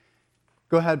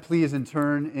Go ahead, please, and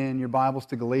turn in your Bibles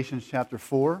to Galatians chapter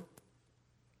 4.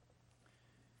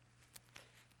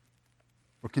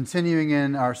 We're continuing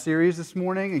in our series this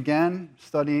morning, again,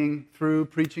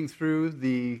 preaching through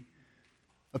the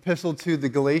epistle to the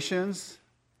Galatians.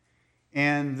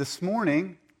 And this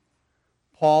morning,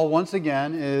 Paul, once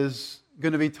again, is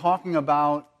going to be talking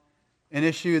about an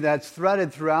issue that's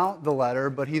threaded throughout the letter,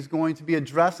 but he's going to be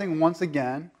addressing once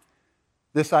again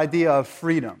this idea of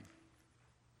freedom.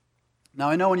 Now,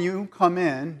 I know when you come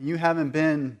in, you haven't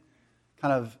been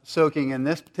kind of soaking in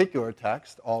this particular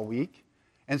text all week.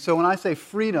 And so when I say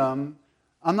freedom,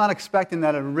 I'm not expecting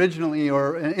that originally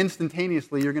or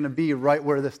instantaneously you're going to be right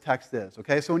where this text is.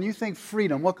 Okay? So when you think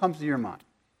freedom, what comes to your mind?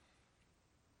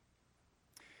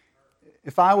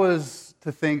 If I was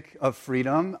to think of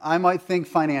freedom, I might think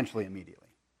financially immediately.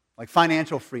 Like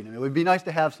financial freedom. It would be nice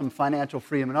to have some financial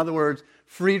freedom. In other words,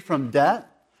 freed from debt,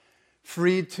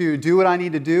 free to do what I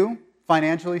need to do,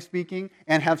 financially speaking,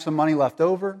 and have some money left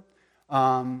over.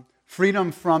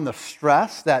 Freedom from the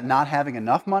stress that not having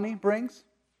enough money brings.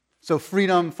 So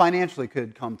freedom financially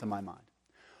could come to my mind.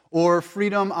 Or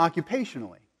freedom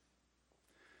occupationally.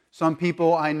 Some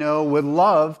people I know would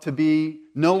love to be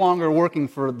no longer working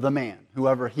for the man,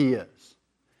 whoever he is.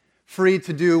 Free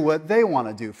to do what they want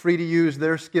to do. Free to use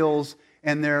their skills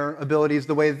and their abilities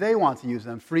the way they want to use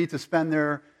them. Free to spend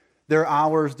their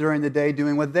hours during the day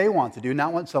doing what they want to do,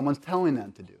 not what someone's telling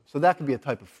them to do. So that could be a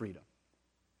type of freedom.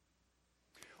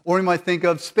 Or you might think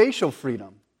of spatial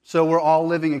freedom. So we're all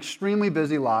living extremely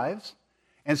busy lives.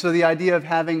 And so the idea of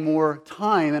having more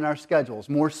time in our schedules,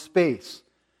 more space,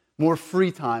 more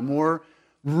free time, more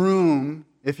room,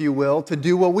 if you will, to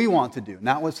do what we want to do,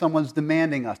 not what someone's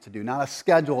demanding us to do, not a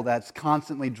schedule that's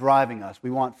constantly driving us.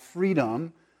 We want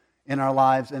freedom in our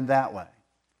lives in that way.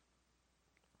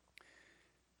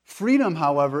 Freedom,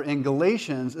 however, in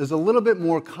Galatians is a little bit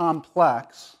more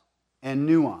complex and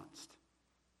nuanced.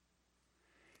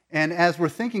 And as we're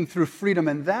thinking through freedom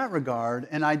in that regard,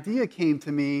 an idea came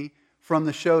to me from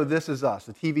the show This Is Us,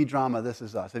 the TV drama This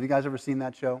Is Us. Have you guys ever seen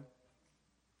that show?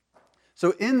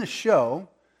 So in the show,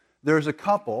 there's a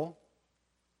couple,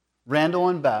 Randall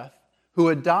and Beth, who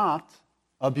adopt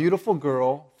a beautiful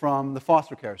girl from the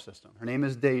foster care system. Her name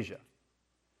is Deja.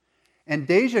 And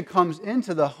Deja comes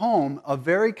into the home a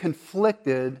very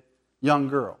conflicted young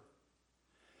girl.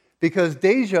 Because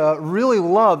Deja really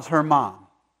loves her mom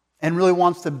and really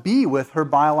wants to be with her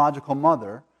biological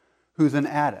mother, who's an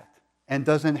addict and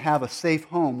doesn't have a safe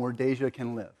home where Deja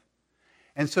can live.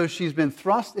 And so she's been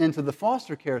thrust into the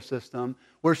foster care system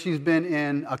where she's been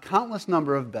in a countless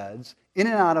number of beds, in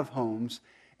and out of homes.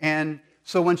 And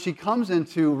so when she comes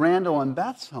into Randall and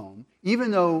Beth's home, even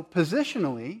though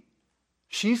positionally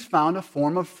she's found a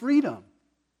form of freedom.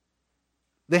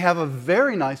 They have a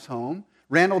very nice home.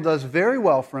 Randall does very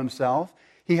well for himself.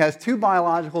 He has 2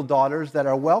 biological daughters that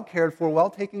are well cared for, well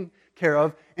taken care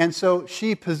of. And so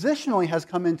she positionally has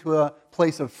come into a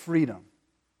place of freedom.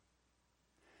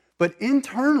 But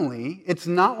internally, it's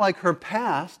not like her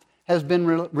past has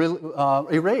been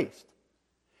erased.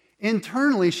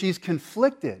 Internally, she's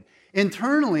conflicted.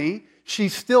 Internally, she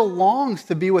still longs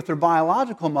to be with her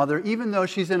biological mother, even though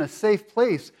she's in a safe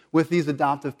place with these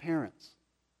adoptive parents.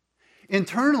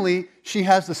 Internally, she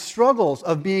has the struggles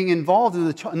of being involved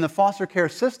in the foster care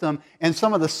system and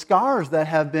some of the scars that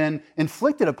have been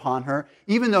inflicted upon her,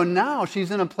 even though now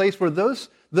she's in a place where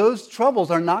those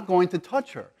troubles are not going to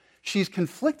touch her. She's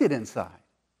conflicted inside.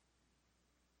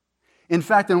 In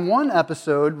fact, in one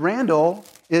episode, Randall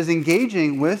is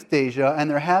engaging with Deja, and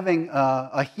they're having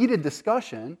a heated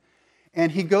discussion, and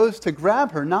he goes to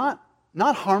grab her, not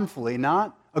harmfully,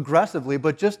 not aggressively,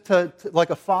 but just to like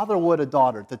a father would a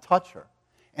daughter, to touch her.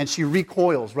 And she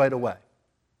recoils right away.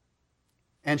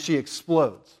 And she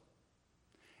explodes.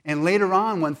 And later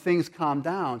on, when things calm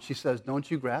down, she says,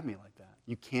 "Don't you grab me like that.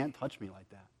 You can't touch me like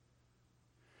that."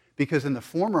 Because in the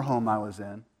former home I was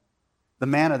in, the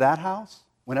man of that house,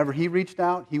 whenever he reached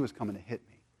out, he was coming to hit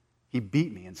me. He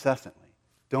beat me incessantly.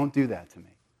 Don't do that to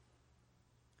me.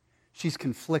 She's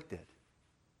conflicted.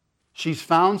 She's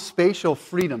found spatial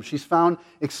freedom. She's found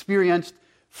experienced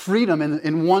freedom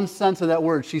in one sense of that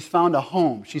word. She's found a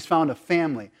home. She's found a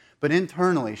family. But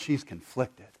internally, she's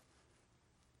conflicted.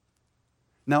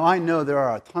 Now, I know there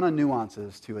are a ton of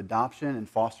nuances to adoption and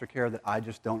foster care that I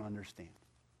just don't understand.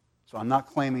 So I'm not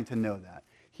claiming to know that.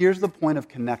 Here's the point of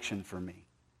connection for me.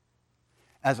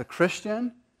 As a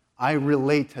Christian, I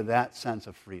relate to that sense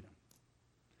of freedom.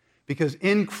 Because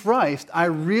in Christ, I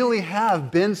really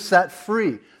have been set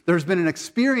free. There's been an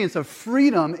experience of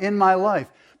freedom in my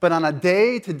life. but on a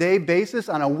day-to-day basis,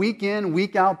 on a week-in,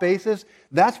 week-out basis,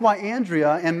 that's why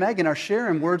Andrea and Megan are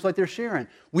sharing words like they're sharing.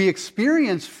 We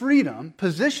experience freedom.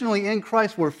 Positionally in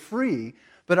Christ, we're free,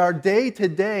 but our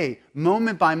day-to-day,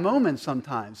 moment by moment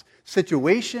sometimes,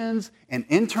 situations and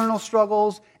internal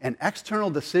struggles and external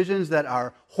decisions that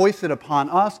are hoisted upon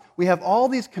us, we have all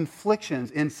these conflictions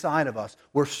inside of us.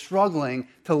 We're struggling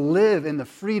to live in the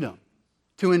freedom,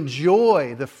 to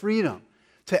enjoy the freedom,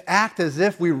 to act as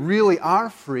if we really are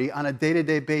free on a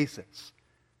day-to-day basis.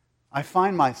 I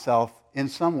find myself, in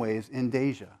some ways, in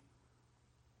Deja.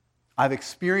 I've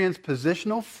experienced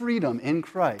positional freedom in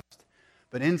Christ,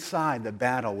 but inside the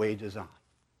battle wages on.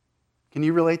 Can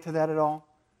you relate to that at all?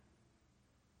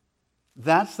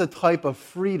 That's the type of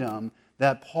freedom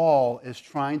that Paul is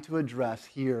trying to address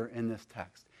here in this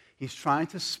text. He's trying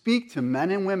to speak to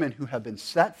men and women who have been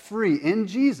set free in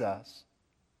Jesus,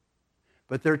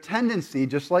 but their tendency,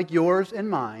 just like yours and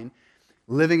mine,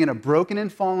 living in a broken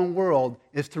and fallen world,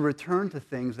 is to return to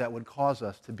things that would cause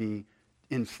us to be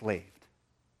enslaved.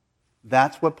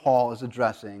 That's what Paul is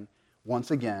addressing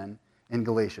once again in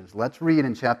Galatians. Let's read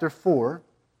in chapter 4,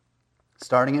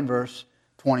 starting in verse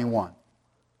 21.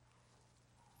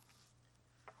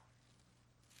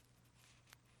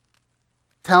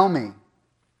 Tell me,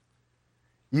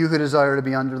 you who desire to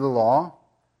be under the law,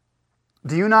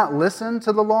 do you not listen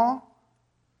to the law?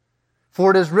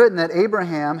 For it is written that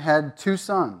Abraham had 2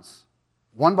 sons,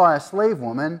 one by a slave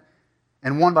woman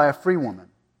and one by a free woman.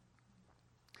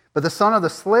 But the son of the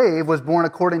slave was born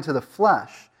according to the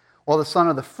flesh, while the son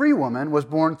of the free woman was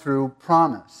born through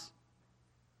promise.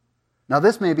 Now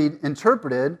this may be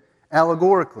interpreted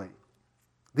allegorically.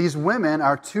 These women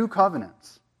are 2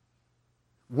 covenants.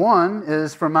 One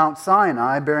is from Mount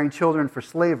Sinai, bearing children for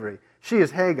slavery. She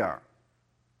is Hagar.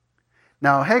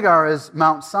 Now Hagar is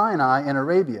Mount Sinai in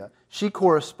Arabia. She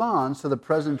corresponds to the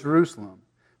present Jerusalem,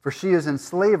 for she is in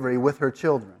slavery with her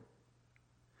children.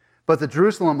 But the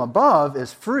Jerusalem above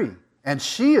is free, and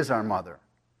she is our mother.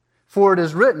 For it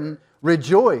is written,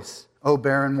 Rejoice, O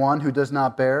barren one who does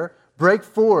not bear. Break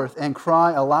forth and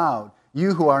cry aloud,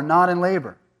 you who are not in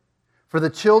labor. For the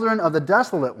children of the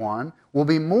desolate one will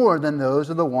be more than those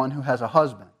of the one who has a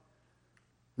husband.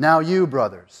 Now you,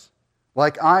 brothers,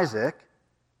 like Isaac,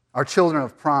 are children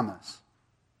of promise.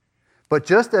 But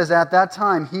just as at that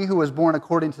time he who was born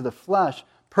according to the flesh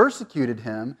persecuted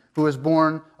him who was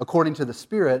born according to the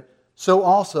Spirit, so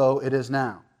also it is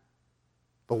now.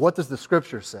 But what does the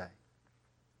Scripture say?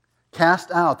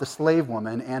 Cast out the slave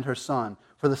woman and her son,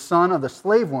 for the son of the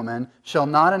slave woman shall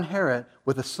not inherit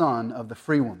with the son of the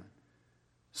free woman.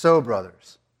 So,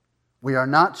 brothers, we are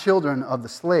not children of the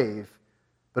slave,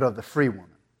 but of the free woman.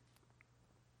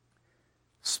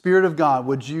 Spirit of God,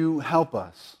 would you help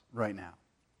us right now?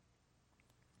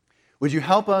 Would you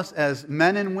help us as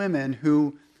men and women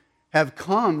who have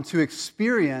come to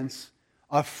experience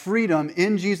a freedom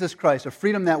in Jesus Christ, a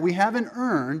freedom that we haven't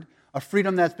earned, a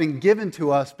freedom that's been given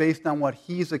to us based on what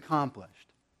He's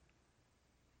accomplished.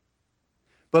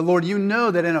 But Lord, you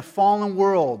know that in a fallen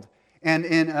world and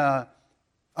in a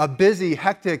busy,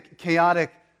 hectic,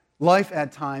 chaotic life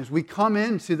at times, we come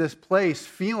into this place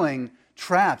feeling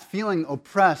trapped, feeling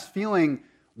oppressed, feeling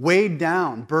weighed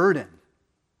down, burdened.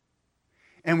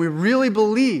 And we really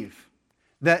believe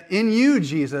that in you,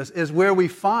 Jesus, is where we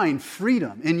find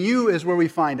freedom. In you is where we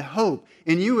find hope.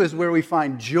 In you is where we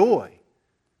find joy.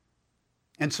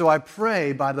 And so I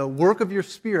pray by the work of your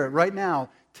Spirit right now,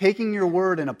 taking your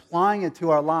word and applying it to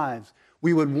our lives,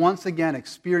 we would once again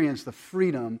experience the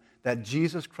freedom that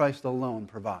Jesus Christ alone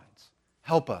provides.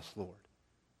 Help us, Lord.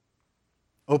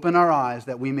 Open our eyes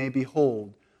that we may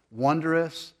behold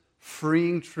wondrous,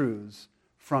 freeing truths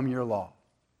from your law.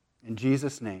 In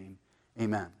Jesus' name,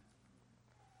 amen.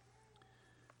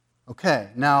 Okay,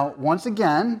 now, once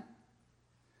again,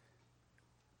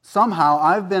 somehow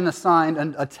I've been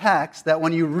assigned a text that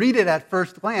when you read it at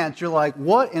first glance, you're like,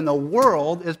 what in the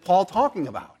world is Paul talking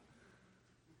about?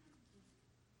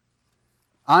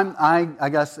 I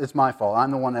guess it's my fault.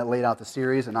 I'm the one that laid out the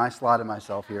series, and I slotted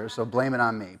myself here, so blame it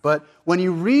on me. But when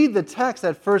you read the text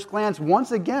at first glance,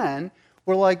 once again,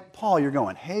 we're like, Paul, you're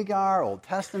going Hagar, Old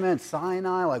Testament,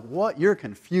 Sinai, like what? You're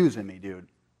confusing me, dude.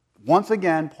 Once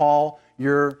again, Paul,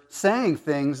 you're saying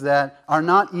things that are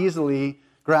not easily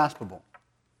graspable.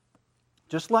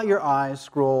 Just let your eyes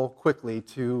scroll quickly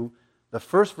to the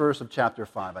first verse of chapter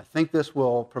 5. I think this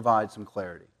will provide some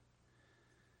clarity.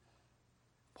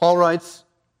 Paul writes,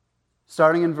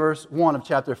 starting in verse 1 of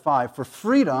chapter 5, For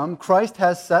freedom Christ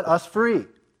has set us free.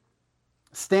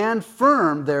 Stand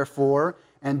firm, therefore,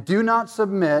 and do not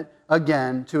submit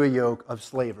again to a yoke of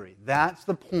slavery. That's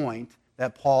the point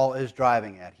that Paul is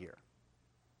driving at here.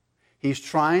 He's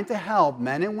trying to help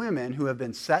men and women who have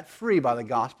been set free by the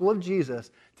gospel of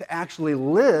Jesus to actually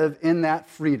live in that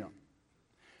freedom,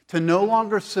 to no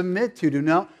longer submit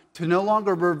to no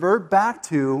longer revert back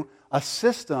to a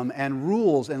system and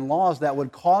rules and laws that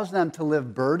would cause them to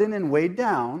live burdened and weighed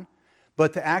down,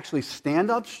 but to actually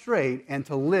stand up straight and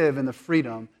to live in the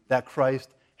freedom that Christ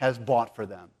has bought for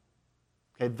them.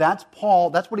 Okay, that's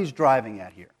Paul, that's what he's driving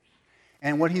at here.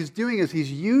 And what he's doing is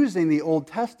he's using the Old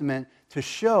Testament to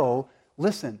show,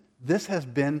 listen, this has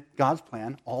been God's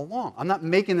plan all along. I'm not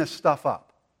making this stuff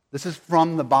up. This is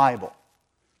from the Bible.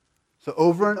 So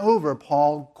over and over,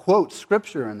 Paul quotes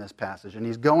Scripture in this passage, and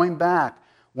he's going back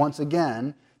once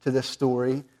again to this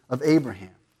story of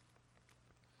Abraham.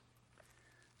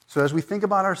 So as we think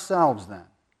about ourselves then,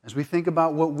 as we think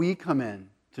about what we come in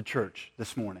to church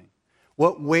this morning,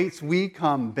 what weights we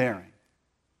come bearing,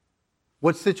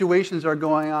 what situations are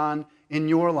going on in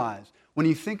your lives, when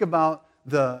you think about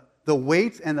the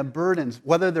weights and the burdens,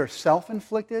 whether they're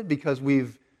self-inflicted because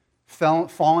we've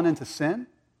fallen into sin,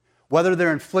 whether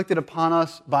they're inflicted upon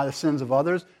us by the sins of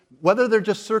others, whether they're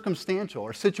just circumstantial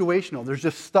or situational, there's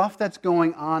just stuff that's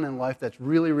going on in life that's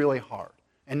really, really hard.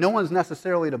 And no one's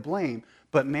necessarily to blame,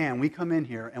 but man, we come in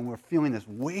here and we're feeling this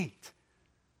weight.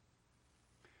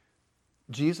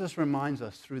 Jesus reminds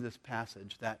us through this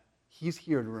passage that he's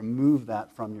here to remove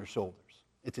that from your shoulders.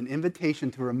 It's an invitation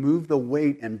to remove the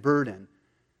weight and burden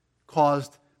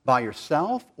caused by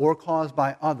yourself or caused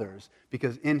by others,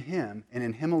 because in him and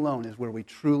in him alone is where we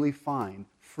truly find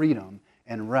freedom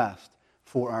and rest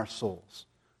for our souls.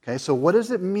 Okay, so what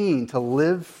does it mean to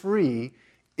live free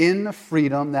in the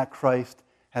freedom that Christ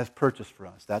has purchased for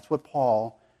us? That's what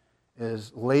Paul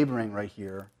is laboring right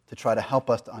here to try to help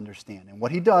us to understand. And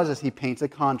what he does is he paints a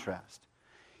contrast.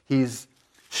 He's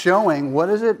showing what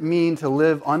does it mean to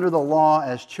live under the law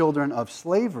as children of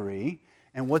slavery,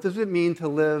 and what does it mean to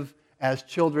live as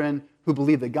children who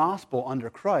believe the gospel under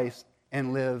Christ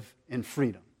and live in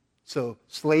freedom. So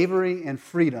slavery and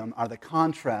freedom are the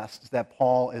contrasts that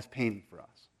Paul is painting for us.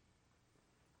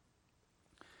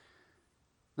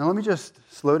 Now let me just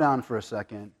slow down for a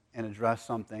second and address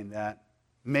something that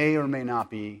may or may not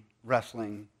be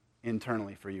wrestling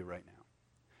internally for you right now.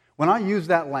 When I use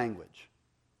that language,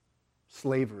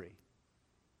 slavery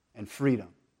and freedom,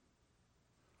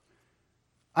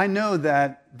 I know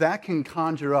that that can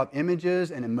conjure up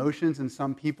images and emotions in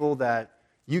some people that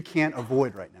you can't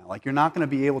avoid right now. Like, you're not going to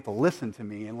be able to listen to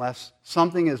me unless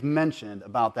something is mentioned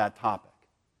about that topic.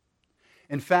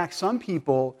 In fact, some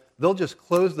people, they'll just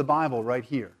close the Bible right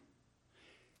here.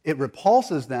 It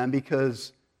repulses them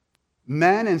because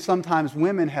men and sometimes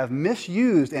women have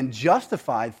misused and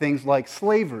justified things like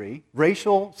slavery,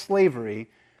 racial slavery,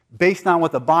 based on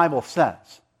what the Bible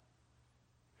says.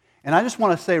 And I just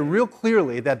want to say real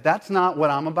clearly that that's not what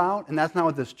I'm about, and that's not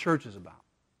what this church is about.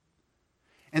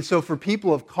 And so for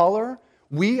people of color,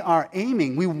 we are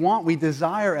aiming, we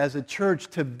desire as a church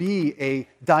to be a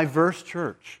diverse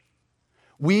church.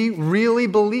 We really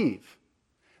believe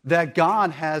that God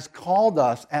has called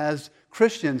us as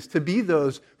Christians to be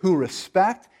those who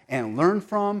respect and learn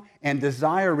from and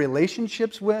desire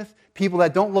relationships with people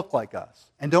that don't look like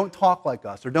us and don't talk like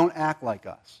us or don't act like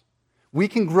us. We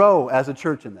can grow as a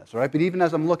church in this, all right? But even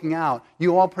as I'm looking out,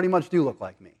 you all pretty much do look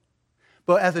like me.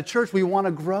 But as a church, we want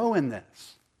to grow in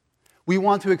this. We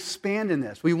want to expand in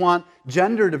this. We want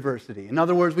gender diversity. In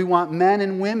other words, we want men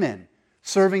and women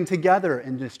serving together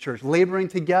in this church, laboring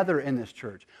together in this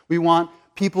church. We want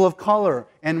people of color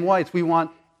and whites. We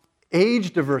want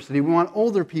age diversity. We want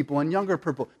older people and younger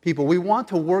people. We want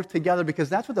to work together because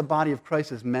that's what the body of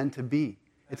Christ is meant to be.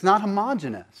 It's not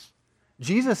homogeneous.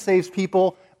 Jesus saves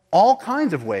people all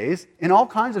kinds of ways, in all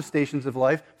kinds of stations of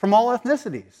life, from all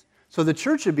ethnicities. So the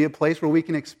church should be a place where we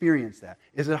can experience that.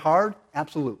 Is it hard?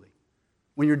 Absolutely.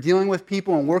 When you're dealing with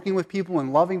people and working with people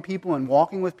and loving people and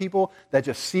walking with people that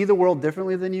just see the world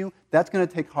differently than you, that's going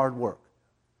to take hard work.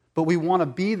 But we want to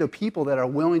be the people that are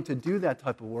willing to do that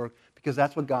type of work because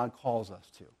that's what God calls us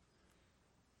to.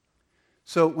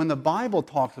 So when the Bible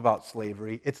talks about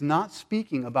slavery, it's not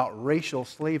speaking about racial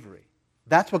slavery.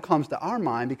 That's what comes to our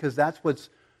mind because that's what's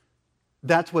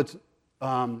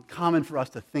common for us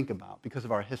to think about because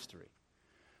of our history.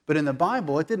 But in the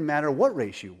Bible, it didn't matter what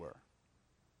race you were.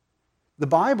 The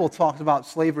Bible talks about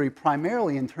slavery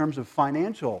primarily in terms of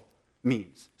financial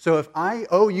means. So if I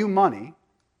owe you money,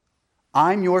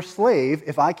 I'm your slave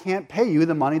if I can't pay you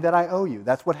the money that I owe you.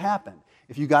 That's what happened.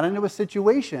 If you got into a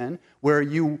situation where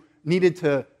you needed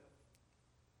to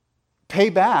pay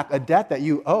back a debt that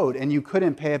you owed and you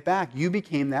couldn't pay it back, you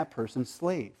became that person's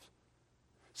slave.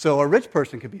 So a rich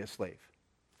person could be a slave.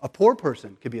 A poor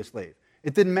person could be a slave.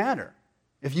 It didn't matter.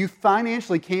 If you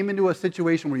financially came into a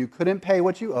situation where you couldn't pay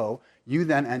what you owe, you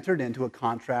then entered into a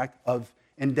contract of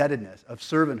indebtedness, of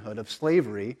servanthood, of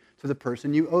slavery to the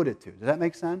person you owed it to. Does that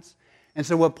make sense? And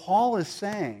so what Paul is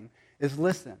saying is,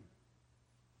 listen,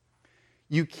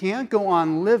 you can't go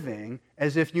on living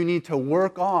as if you need to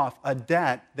work off a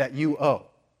debt that you owe.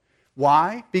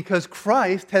 Why? Because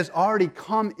Christ has already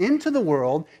come into the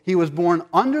world. He was born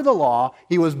under the law.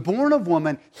 He was born of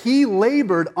woman. He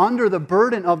labored under the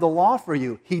burden of the law for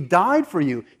you. He died for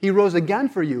you. He rose again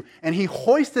for you. And he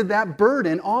hoisted that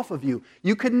burden off of you.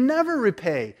 You could never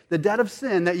repay the debt of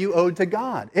sin that you owed to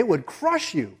God. It would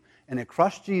crush you. And it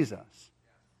crushed Jesus.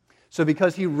 So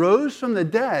because he rose from the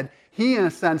dead, he, in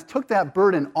a sense, took that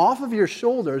burden off of your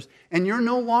shoulders, and you're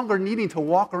no longer needing to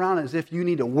walk around as if you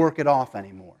need to work it off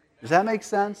anymore. Does that make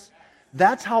sense?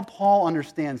 That's how Paul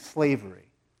understands slavery.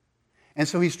 And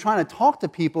so he's trying to talk to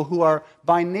people who are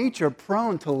by nature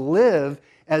prone to live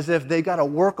as if they've got to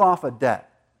work off a debt.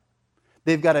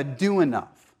 They've got to do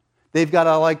enough. They've got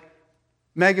to, like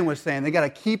Megan was saying, they've got to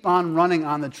keep on running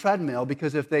on the treadmill,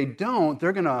 because if they don't,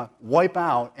 they're going to wipe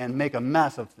out and make a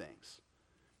mess of things.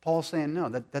 Paul's saying, no,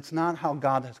 that's not how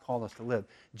God has called us to live.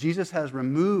 Jesus has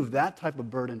removed that type of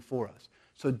burden for us.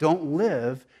 So don't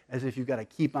live as if you've got to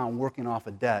keep on working off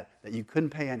a debt that you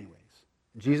couldn't pay anyways.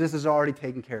 Jesus has already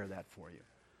taken care of that for you.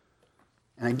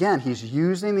 And again, he's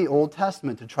using the Old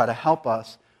Testament to try to help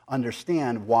us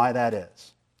understand why that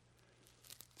is.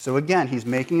 So again, he's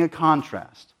making a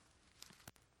contrast.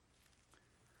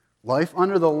 Life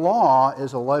under the law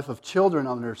is a life of children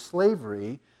under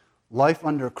slavery. Life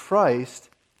under Christ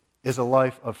is a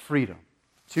life of freedom.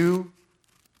 2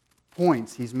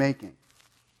 points he's making.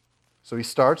 So he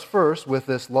starts first with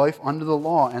this life under the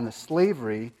law and the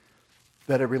slavery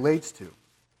that it relates to.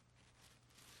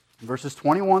 In verses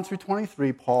 21 through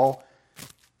 23, Paul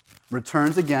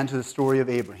returns again to the story of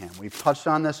Abraham. We've touched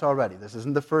on this already. This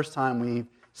isn't the first time we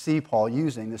see Paul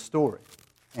using this story.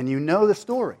 And you know the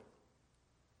story.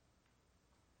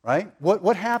 Right?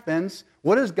 What happens?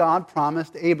 What does God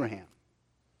promise to Abraham?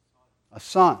 A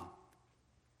son.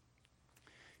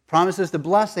 Promises to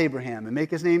bless Abraham and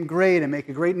make his name great and make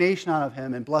a great nation out of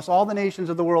him and bless all the nations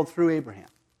of the world through Abraham.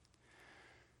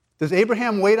 Does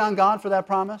Abraham wait on God for that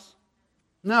promise?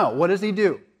 No. What does he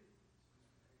do?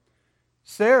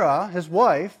 Sarah, his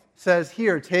wife, says,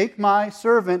 here, take my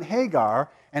servant Hagar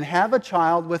and have a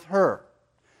child with her.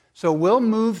 So we'll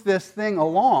move this thing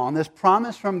along, this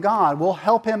promise from God. We'll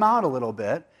help him out a little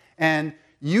bit, and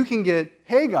you can get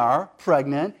Hagar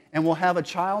pregnant, and we'll have a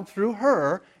child through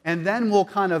her, and then we'll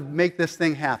kind of make this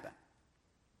thing happen.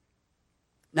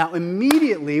 Now,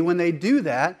 immediately when they do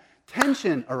that,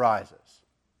 tension arises.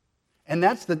 And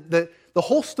that's the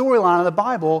whole storyline of the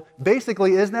Bible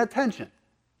basically is that tension.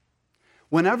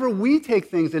 Whenever we take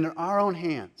things into our own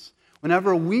hands,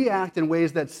 whenever we act in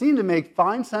ways that seem to make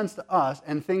fine sense to us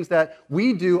and things that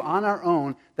we do on our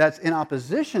own that's in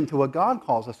opposition to what God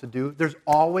calls us to do, there's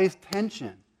always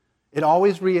tension. It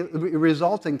always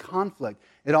results in conflict.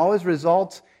 It always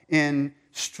results in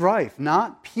strife,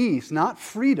 not peace, not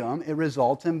freedom. It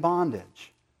results in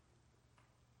bondage.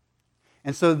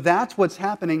 And so that's what's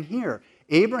happening here.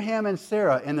 Abraham and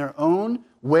Sarah, in their own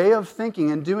way of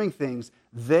thinking and doing things,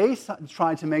 they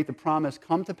tried to make the promise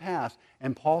come to pass,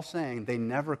 and Paul's saying they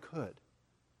never could.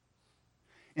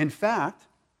 In fact,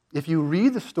 if you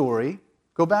read the story,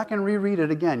 go back and reread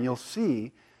it again, you'll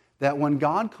see that when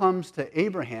God comes to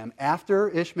Abraham after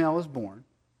Ishmael is born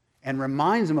and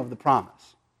reminds him of the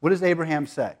promise, what does Abraham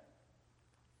say?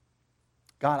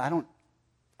 God,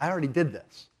 I already did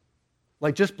this.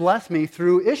 Like, just bless me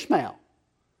through Ishmael.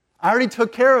 I already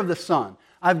took care of the son.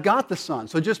 I've got the son.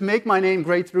 So just make my name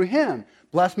great through him.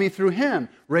 Bless me through him.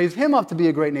 Raise him up to be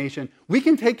a great nation. We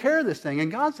can take care of this thing.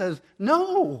 And God says,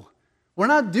 no, we're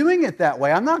not doing it that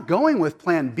way. I'm not going with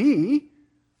plan B.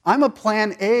 I'm a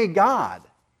plan A God.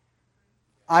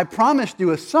 I promised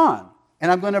you a son,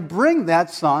 and I'm going to bring that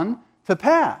son to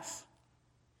pass.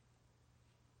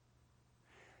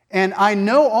 And I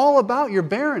know all about your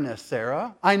barrenness,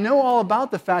 Sarah. I know all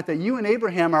about the fact that you and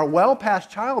Abraham are well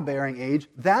past childbearing age.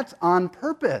 That's on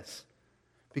purpose.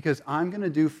 Because I'm going to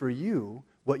do for you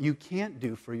what you can't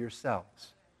do for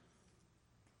yourselves.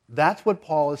 That's what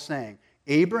Paul is saying.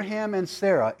 Abraham and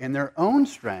Sarah, in their own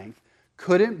strength,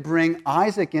 couldn't bring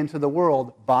Isaac into the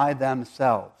world by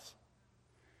themselves.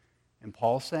 And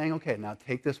Paul's saying, okay, now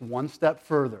take this one step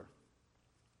further.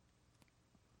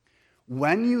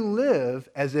 When you live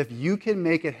as if you can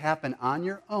make it happen on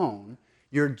your own,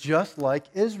 you're just like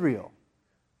Israel.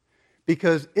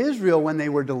 Because Israel, when they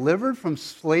were delivered from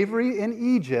slavery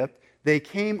in Egypt, they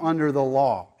came under the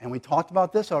law. And we talked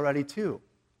about this already too.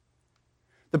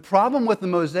 The problem with the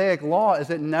Mosaic law is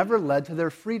it never led to their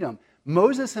freedom.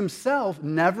 Moses himself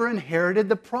never inherited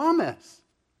the promise,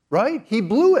 right? He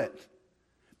blew it.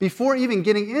 Before even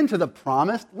getting into the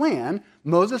promised land,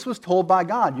 Moses was told by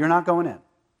God, you're not going in.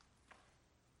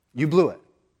 You blew it.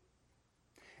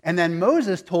 And then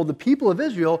Moses told the people of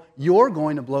Israel, you're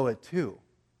going to blow it too.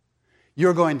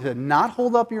 You're going to not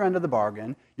hold up your end of the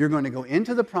bargain. You're going to go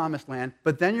into the promised land,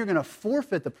 but then you're going to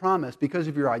forfeit the promise because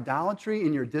of your idolatry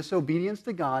and your disobedience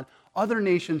to God. Other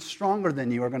nations stronger than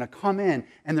you are going to come in,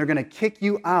 and they're going to kick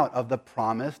you out of the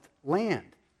promised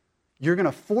land. You're going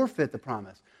to forfeit the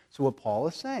promise. So what Paul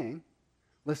is saying,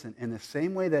 listen, in the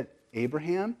same way that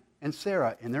Abraham and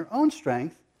Sarah, in their own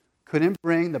strength, couldn't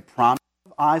bring the promise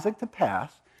of Isaac to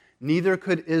pass, neither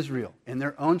could Israel, in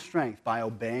their own strength, by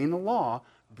obeying the law,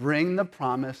 bring the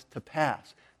promise to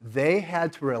pass. They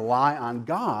had to rely on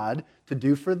God to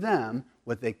do for them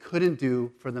what they couldn't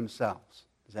do for themselves.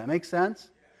 Does that make sense?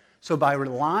 So by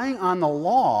relying on the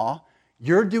law,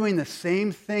 you're doing the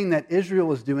same thing that Israel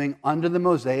was doing under the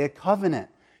Mosaic covenant.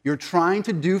 You're trying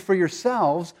to do for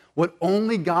yourselves what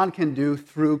only God can do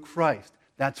through Christ.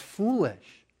 That's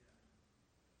foolish.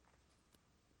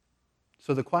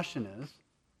 So the question is,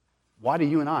 why do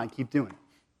you and I keep doing it?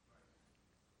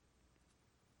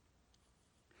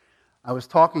 I was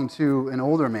talking to an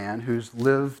older man who's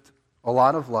lived a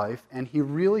lot of life, and he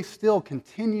really still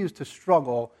continues to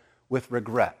struggle with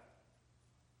regret.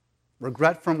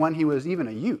 Regret from when he was even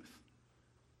a youth.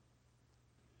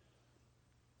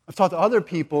 I've talked to other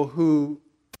people who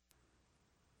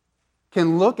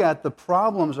can look at the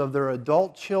problems of their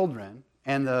adult children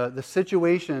and the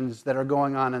situations that are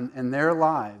going on in their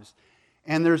lives,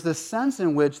 and there's this sense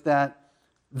in which that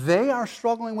they are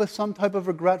struggling with some type of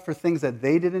regret for things that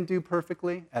they didn't do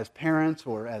perfectly as parents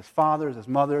or as fathers, as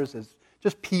mothers, as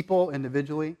just people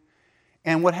individually.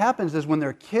 And what happens is when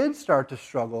their kids start to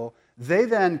struggle,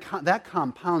 that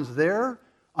compounds their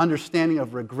understanding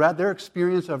of regret, their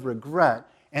experience of regret,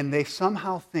 and they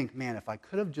somehow think, man, if I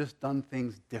could have just done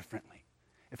things differently,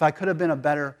 if I could have been a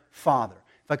better father,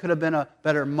 if I could have been a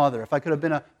better mother, if I could have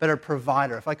been a better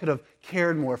provider, if I could have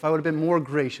cared more, if I would have been more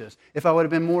gracious, if I would have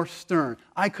been more stern,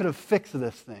 I could have fixed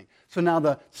this thing. So now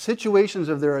the situations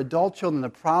of their adult children, the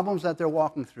problems that they're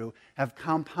walking through, have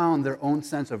compounded their own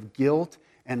sense of guilt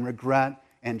and regret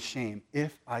and shame.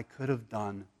 If I could have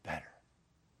done better.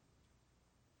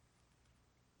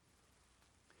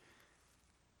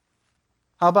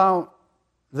 How about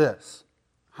this?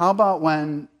 How about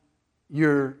when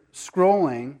you're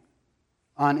scrolling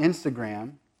on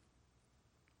Instagram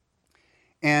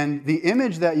and the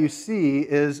image that you see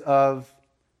is of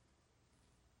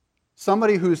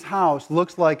somebody whose house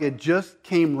looks like it just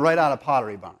came right out of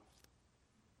Pottery Barn.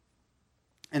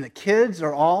 And the kids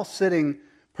are all sitting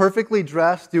perfectly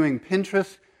dressed, doing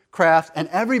Pinterest crafts, and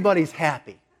everybody's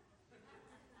happy.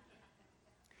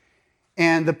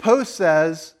 And the post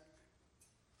says,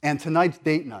 and tonight's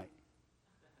date night.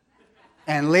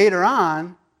 And later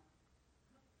on,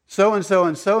 so-and-so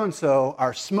and so-and-so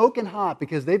are smoking hot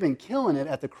because they've been killing it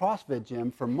at the CrossFit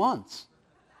gym for months.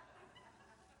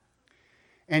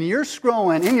 And you're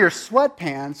scrolling in your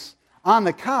sweatpants on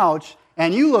the couch,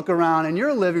 and you look around, and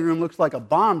your living room looks like a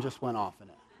bomb just went off in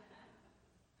it.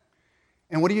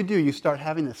 And what do? You start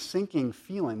having this sinking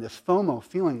feeling, this FOMO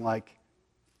feeling like,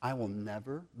 I will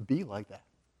never be like that.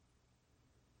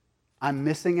 I'm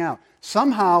missing out.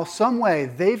 Somehow, some way,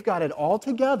 they've got it all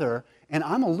together, and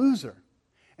I'm a loser.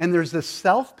 And there's this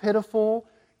self-pitiful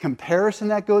comparison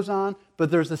that goes on, but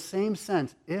there's the same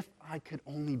sense, if I could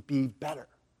only be better.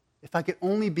 If I could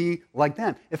only be like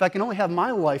them. If I can only have my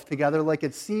life together like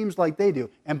it seems like they do.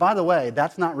 And by the way,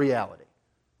 that's not reality.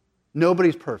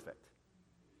 Nobody's perfect.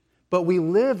 But we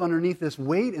live underneath this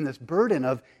weight and this burden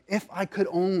of, if I could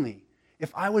only,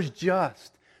 if I was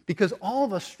just. Because all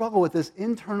of us struggle with this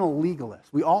internal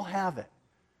legalist. We all have it.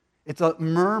 It's a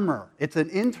murmur. It's an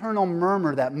internal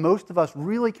murmur that most of us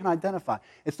really can identify.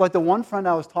 It's like the one friend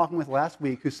I was talking with last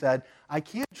week who said, I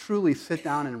can't truly sit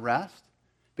down and rest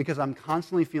because I'm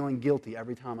constantly feeling guilty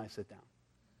every time I sit down.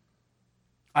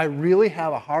 I really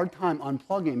have a hard time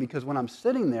unplugging because when I'm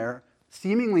sitting there,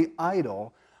 seemingly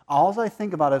idle, all I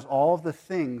think about is all of the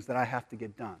things that I have to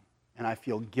get done, and I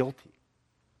feel guilty.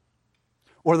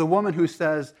 Or the woman who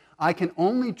says, I can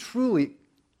only truly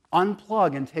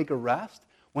unplug and take a rest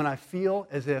when I feel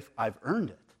as if I've earned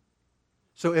it.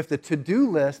 So if the to-do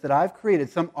list that I've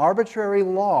created, some arbitrary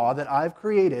law that I've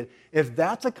created, if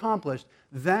that's accomplished,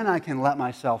 then I can let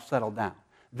myself settle down.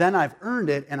 Then I've earned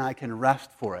it and I can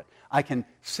rest for it. I can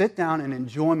sit down and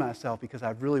enjoy myself because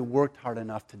I've really worked hard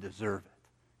enough to deserve it.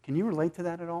 Can you relate to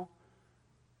that at all?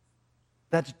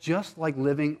 That's just like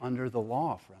living under the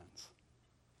law, friends.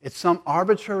 It's some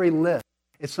arbitrary list.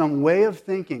 It's some way of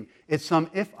thinking. It's some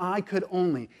if I could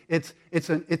only. It's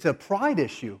a pride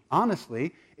issue,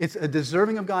 honestly. It's a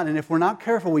deserving of God. And if we're not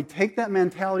careful, we take that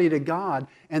mentality to God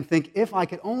and think, if I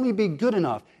could only be good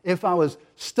enough, if I was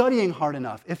studying hard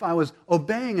enough, if I was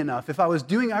obeying enough, if I was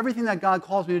doing everything that God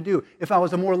calls me to do, if I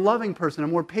was a more loving person, a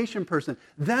more patient person,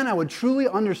 then I would truly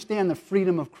understand the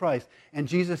freedom of Christ. And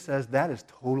Jesus says that is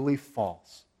totally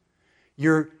false.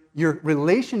 Your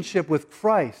relationship with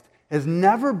Christ has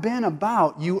never been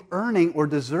about you earning or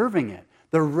deserving it.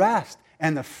 The rest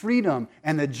and the freedom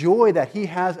and the joy that He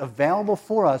has available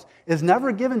for us is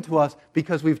never given to us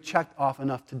because we've checked off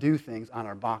enough to do things on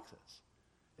our boxes.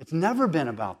 It's never been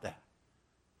about that.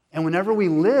 And whenever we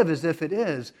live as if it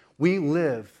is, we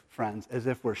live, friends, as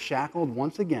if we're shackled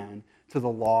once again to the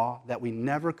law that we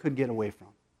never could get away from.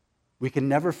 We can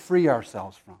never free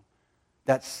ourselves from.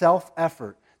 That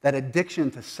self-effort, that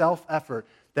addiction to self-effort,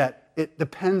 that it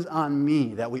depends on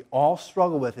me, that we all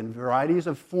struggle with in varieties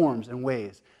of forms and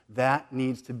ways, that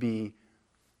needs to be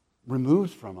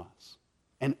removed from us.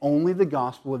 And only the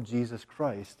gospel of Jesus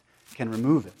Christ can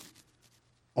remove it.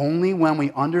 Only when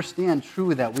we understand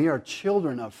truly that we are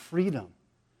children of freedom,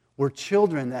 we're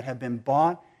children that have been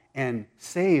bought and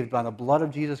saved by the blood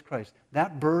of Jesus Christ,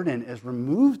 that burden is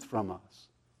removed from us.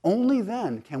 Only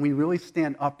then can we really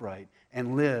stand upright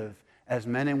and live as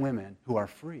men and women who are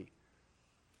free.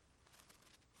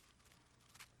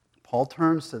 Paul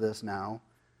turns to this now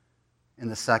in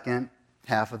the second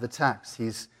half of the text.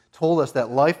 He's told us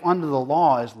that life under the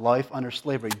law is life under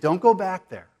slavery. Don't go back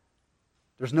there.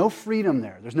 There's no freedom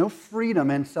there. There's no freedom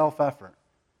in self-effort.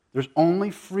 There's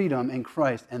only freedom in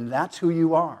Christ, and that's who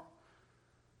you are.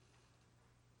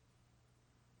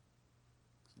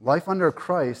 Life under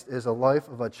Christ is a life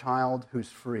of a child who's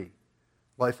free.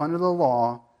 Life under the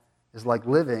law is like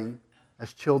living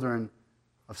as children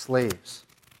of slaves.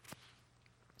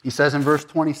 He says in verse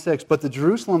 26, but the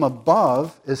Jerusalem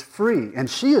above is free, and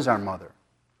she is our mother.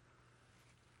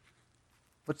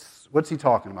 What's he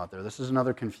talking about there? This is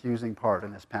another confusing part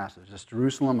in this passage. This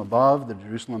Jerusalem above, the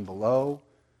Jerusalem below.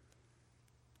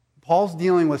 Paul's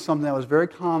dealing with something that was very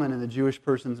common in the Jewish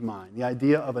person's mind, the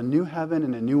idea of a new heaven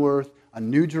and a new earth, a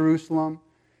new Jerusalem.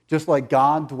 Just like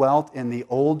God dwelt in the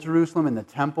old Jerusalem, in the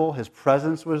temple, His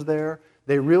presence was there.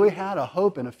 They really had a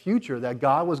hope and a future that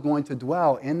God was going to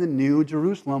dwell in the new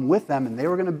Jerusalem with them, and they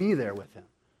were going to be there with Him.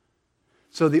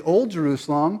 So the old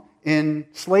Jerusalem in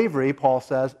slavery, Paul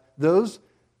says, those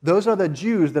are the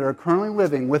Jews that are currently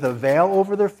living with a veil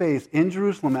over their face in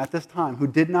Jerusalem at this time who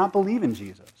did not believe in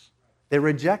Jesus. They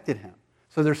rejected Him.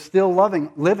 So they're still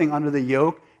living under the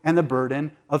yoke and the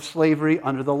burden of slavery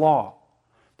under the law.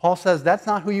 Paul says that's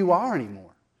not who you are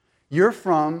anymore. You're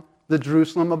from the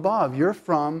Jerusalem above. You're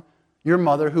from your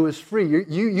mother who is free.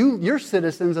 You're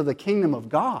citizens of the kingdom of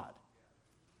God.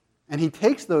 And he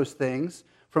takes those things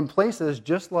from places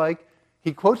just like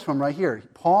he quotes from right here.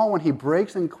 Paul, when he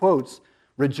breaks and quotes,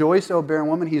 rejoice, O barren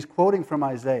woman, he's quoting from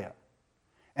Isaiah.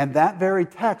 And that very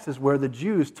text is where the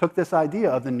Jews took this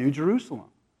idea of the New Jerusalem.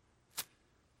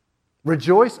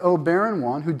 Rejoice, O barren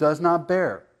one who does not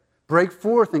bear. Break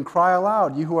forth and cry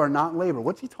aloud, you who are not in labor.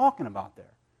 What's he talking about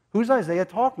there? Who's Isaiah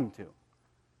talking to?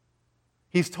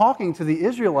 He's talking to the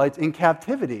Israelites in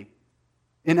captivity,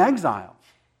 in exile.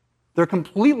 They're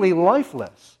completely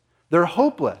lifeless. They're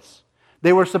hopeless.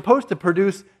 They were supposed to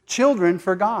produce children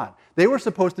for God. They were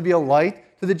supposed to be a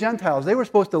light to the Gentiles. They were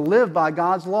supposed to live by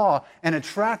God's law and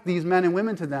attract these men and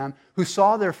women to them who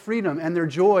saw their freedom and their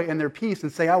joy and their peace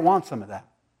and say, I want some of that.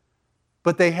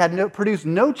 But they had produced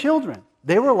no children.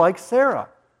 They were like Sarah.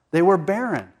 They were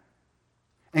barren.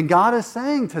 And God is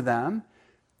saying to them,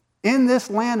 in this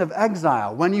land of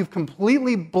exile, when you've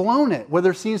completely blown it, where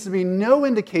there seems to be no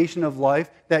indication of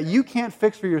life that you can't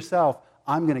fix for yourself,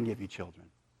 I'm going to give you children.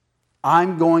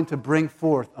 I'm going to bring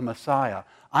forth a Messiah.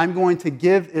 I'm going to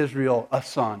give Israel a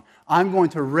son. I'm going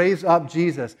to raise up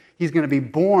Jesus. He's going to be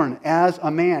born as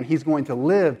a man. He's going to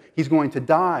live. He's going to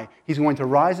die. He's going to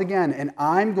rise again. And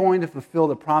I'm going to fulfill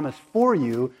the promise for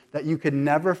you that you could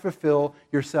never fulfill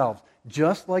yourselves,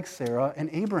 just like Sarah and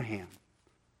Abraham.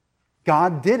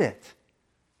 God did it.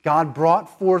 God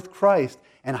brought forth Christ.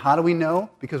 And how do we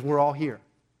know? Because we're all here.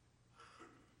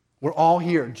 We're all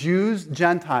here. Jews,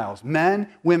 Gentiles, men,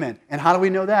 women. And how do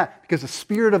we know that? Because the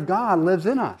Spirit of God lives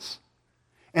in us.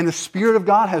 And the Spirit of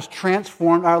God has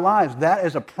transformed our lives. That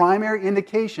is a primary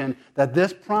indication that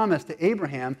this promise to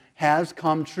Abraham has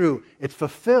come true. It's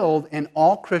fulfilled in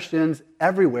all Christians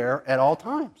everywhere at all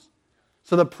times.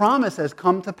 So the promise has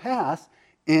come to pass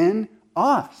in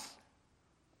us.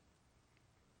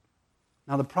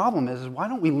 Now the problem is why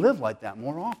don't we live like that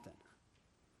more often?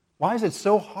 Why is it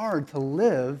so hard to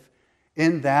live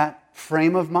in that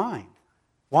frame of mind?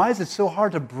 Why is it so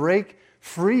hard to break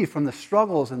free from the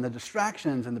struggles and the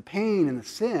distractions and the pain and the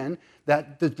sin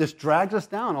that just drags us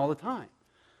down all the time?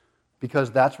 Because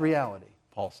that's reality,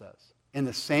 Paul says. In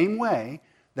the same way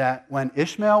that when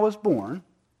Ishmael was born,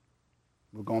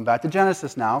 we're going back to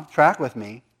Genesis now, track with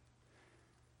me.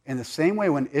 In the same way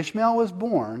when Ishmael was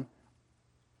born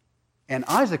and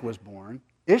Isaac was born,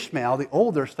 Ishmael, the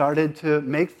older, started to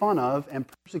make fun of and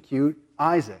persecute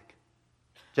Isaac.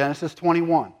 Genesis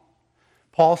 21.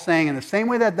 Paul saying, in the same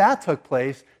way that that took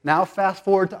place, now fast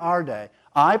forward to our day.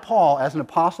 I, Paul, as an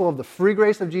apostle of the free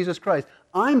grace of Jesus Christ,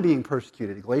 I'm being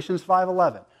persecuted. Galatians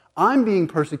 5:11. I'm being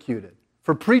persecuted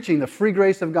for preaching the free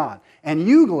grace of God. And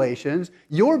you, Galatians,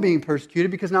 you're being persecuted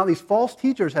because now these false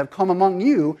teachers have come among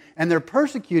you and they're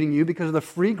persecuting you because of the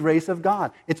free grace of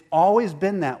God. It's always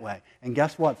been that way. And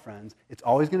guess what, friends? It's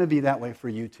always going to be that way for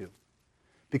you too.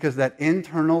 Because that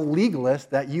internal legalist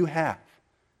that you have,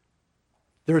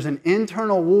 there's an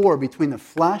internal war between the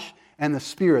flesh and the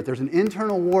spirit. There's an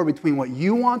internal war between what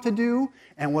you want to do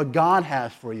and what God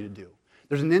has for you to do.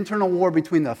 There's an internal war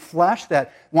between the flesh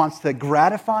that wants to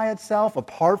gratify itself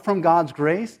apart from God's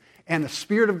grace and the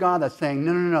Spirit of God that's saying,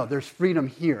 no, no, no, there's freedom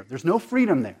here. There's no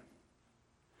freedom there.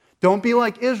 Don't be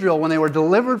like Israel when they were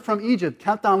delivered from Egypt,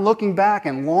 kept on looking back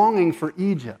and longing for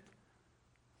Egypt.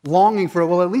 Longing for,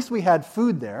 well, at least we had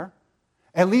food there.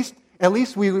 At least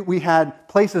we had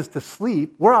places to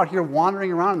sleep. We're out here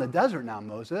wandering around in the desert now,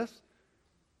 Moses.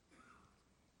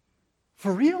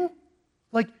 For real?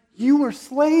 Like, you were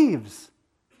slaves.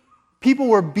 People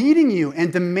were beating you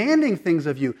and demanding things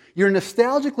of you. You're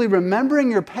nostalgically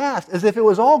remembering your past as if it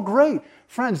was all great.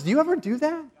 Friends, do you ever do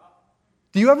that?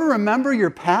 Do you ever remember your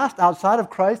past outside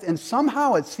of Christ and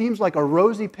somehow it seems like a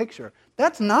rosy picture?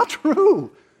 That's not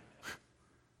true.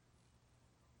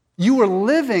 You were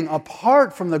living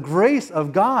apart from the grace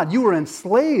of God. You were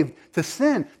enslaved to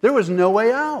sin. There was no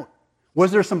way out.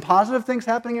 Was there some positive things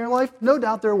happening in your life? No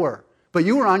doubt there were. But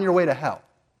you were on your way to hell.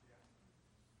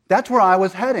 That's where I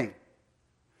was heading.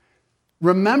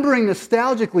 Remembering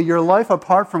nostalgically your life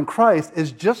apart from Christ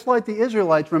is just like the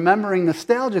Israelites remembering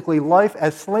nostalgically life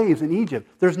as slaves in Egypt.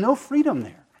 There's no freedom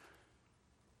there.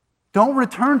 Don't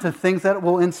return to things that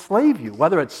will enslave you,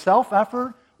 whether it's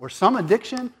self-effort or some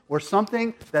addiction or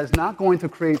something that is not going to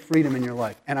create freedom in your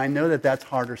life. And I know that that's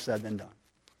harder said than done.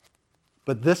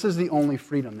 But this is the only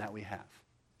freedom that we have.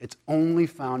 It's only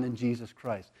found in Jesus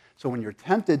Christ. So when you're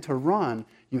tempted to run,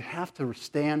 you have to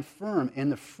stand firm in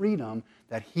the freedom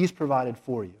that He's provided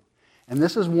for you. And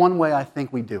this is one way I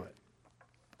think we do it.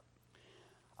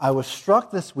 I was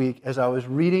struck this week as I was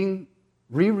rereading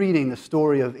the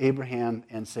story of Abraham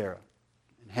and Sarah,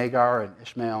 and Hagar and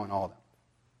Ishmael and all of them.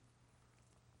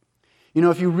 You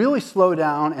know, if you really slow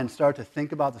down and start to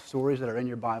think about the stories that are in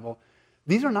your Bible,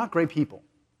 these are not great people.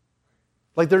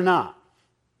 Like, they're not.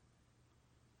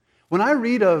 When I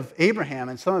read of Abraham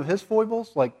and some of his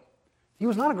foibles, like, he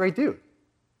was not a great dude.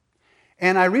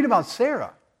 And I read about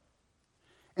Sarah.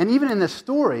 And even in this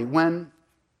story, when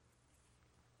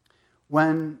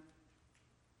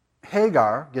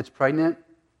Hagar gets pregnant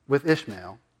with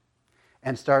Ishmael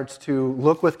and starts to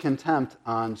look with contempt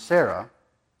on Sarah,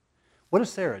 what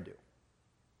does Sarah do?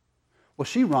 Well,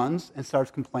 she runs and starts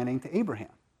complaining to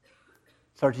Abraham.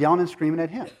 Starts yelling and screaming at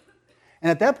him. And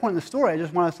at that point in the story, I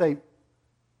just want to say,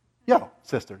 yo,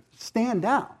 sister, stand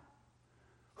down.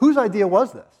 Whose idea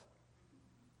was this?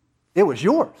 It was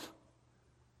yours.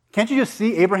 Can't you just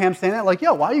see Abraham saying that? Like,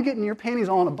 yo, why are you getting your panties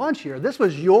all in a bunch here? This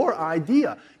was your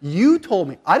idea. You told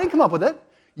me. I didn't come up with it.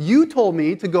 You told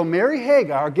me to go marry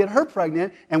Hagar, get her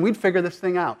pregnant, and we'd figure this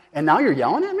thing out. And now you're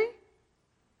yelling at me?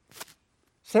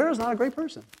 Sarah's not a great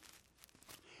person.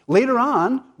 Later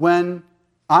on, when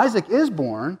Isaac is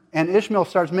born and Ishmael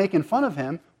starts making fun of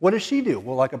him, what does she do?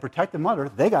 Well, like a protective mother,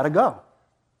 they got to go.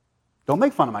 Don't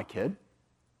make fun of my kid.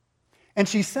 And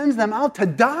she sends them out to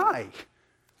die.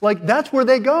 Like, that's where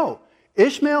they go.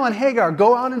 Ishmael and Hagar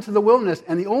go out into the wilderness,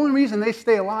 and the only reason they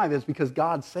stay alive is because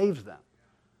God saves them.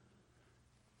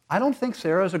 I don't think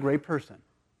Sarah is a great person.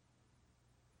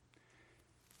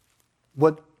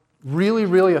 What really,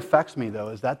 really affects me, though,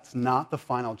 is that's not the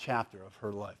final chapter of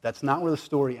her life. That's not where the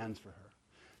story ends for her.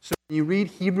 So when you read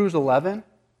Hebrews 11,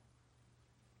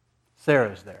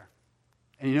 Sarah's there.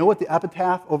 And you know what the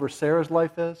epitaph over Sarah's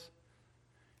life is?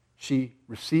 She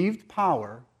received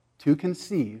power to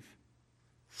conceive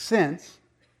since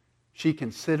she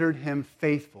considered him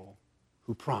faithful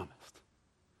who promised.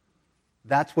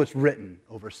 That's what's written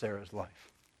over Sarah's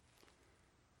life.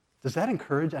 Does that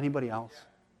encourage anybody else?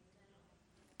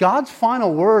 God's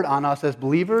final word on us as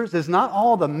believers is not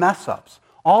all the mess-ups,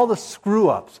 all the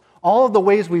screw-ups, all of the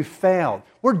ways we've failed.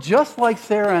 We're just like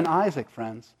Sarah and Isaac,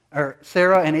 friends, or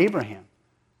Sarah and Abraham.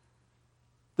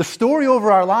 The story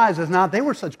over our lives is not they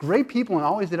were such great people and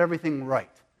always did everything right.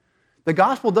 The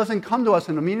gospel doesn't come to us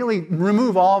and immediately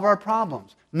remove all of our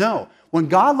problems. No. When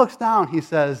God looks down, he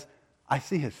says, I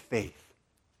see his faith.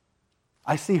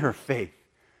 I see her faith.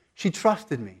 She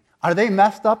trusted me. Are they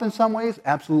messed up in some ways?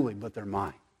 Absolutely, but they're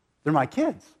mine. They're my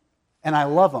kids, and I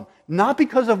love them. Not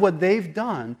because of what they've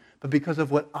done, but because of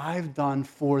what I've done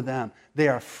for them. They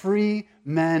are free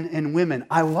men and women.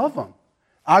 I love them.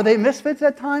 Are they misfits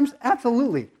at times?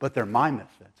 Absolutely, but they're my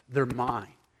misfits. They're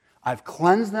mine. I've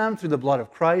cleansed them through the blood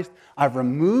of Christ. I've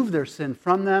removed their sin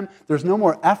from them. There's no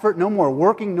more effort, no more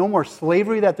working, no more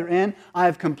slavery that they're in. I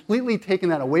have completely taken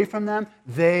that away from them.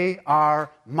 They are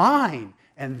mine.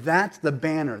 And that's the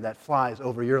banner that flies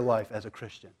over your life as a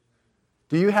Christian.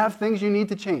 Do you have things you need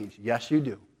to change? Yes, you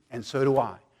do. And so do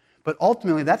I. But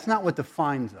ultimately, that's not what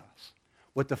defines us.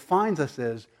 What defines us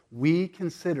is we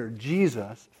consider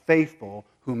Jesus faithful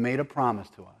who made a promise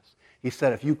to us. He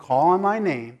said, if you call on my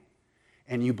name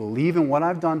and you believe in what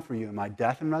I've done for you in my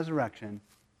death and resurrection,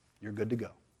 you're good to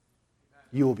go.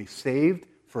 You will be saved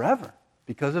forever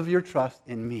because of your trust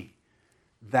in me.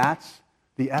 That's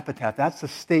the epitaph. That's the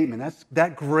statement.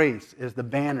 That grace is the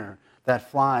banner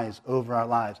that flies over our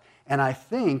lives. And I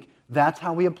think that's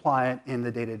how we apply it in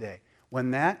the day-to-day.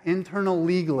 When that internal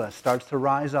legalist starts to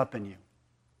rise up in you,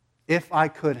 if I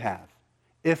could have,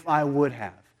 if I would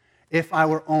have, if I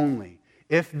were only,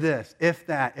 if this, if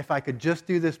that, if I could just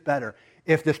do this better,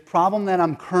 if this problem that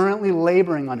I'm currently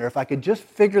laboring under, if I could just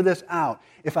figure this out,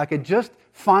 if I could just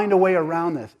find a way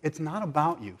around this, it's not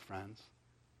about you, friends.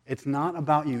 It's not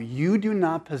about you. You do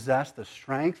not possess the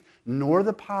strength nor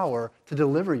the power to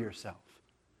deliver yourself.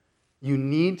 You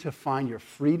need to find your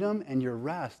freedom and your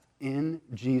rest in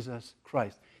Jesus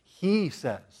Christ. He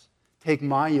says, take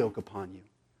my yoke upon you.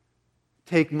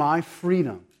 Take my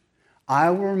freedom.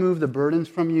 I will remove the burdens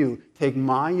from you. Take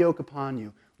my yoke upon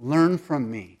you. Learn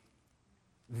from me.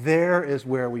 There is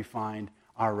where we find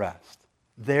our rest.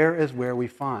 There is where we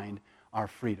find our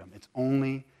freedom. It's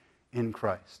only in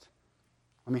Christ.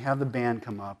 Let me have the band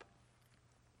come up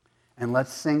and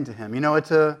let's sing to him. You know,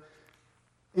 it's an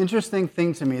interesting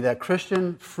thing to me that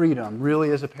Christian freedom really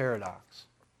is a paradox.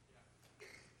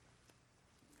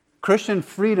 Christian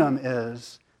freedom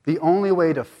is the only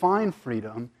way to find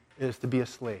freedom is to be a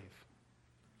slave.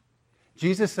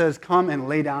 Jesus says, come and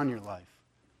lay down your life.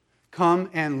 Come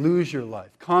and lose your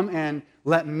life. Come and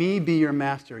let me be your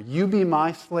master. You be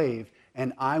my slave,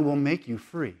 and I will make you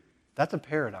free. That's a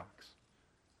paradox.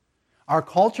 Our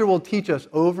culture will teach us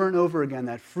over and over again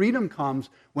that freedom comes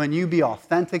when you be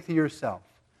authentic to yourself.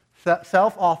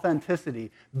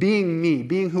 Self-authenticity, being me,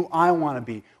 being who I want to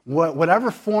be, whatever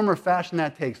form or fashion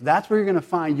that takes, that's where you're going to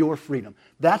find your freedom.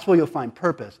 That's where you'll find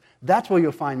purpose. That's where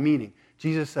you'll find meaning.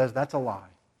 Jesus says that's a lie.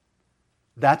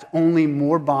 That's only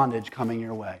more bondage coming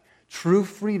your way. True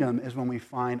freedom is when we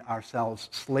find ourselves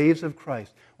slaves of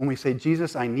Christ. When we say,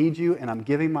 Jesus, I need you, and I'm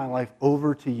giving my life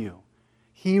over to you.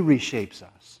 He reshapes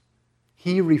us.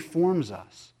 He reforms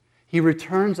us. He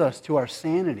returns us to our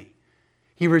sanity.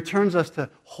 He returns us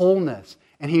to wholeness.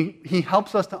 And he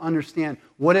helps us to understand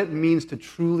what it means to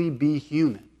truly be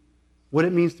human, what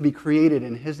it means to be created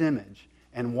in his image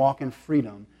and walk in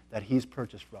freedom that he's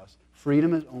purchased for us.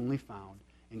 Freedom is only found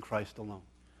in Christ alone.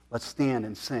 Let's stand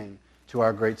and sing to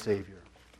our great Savior.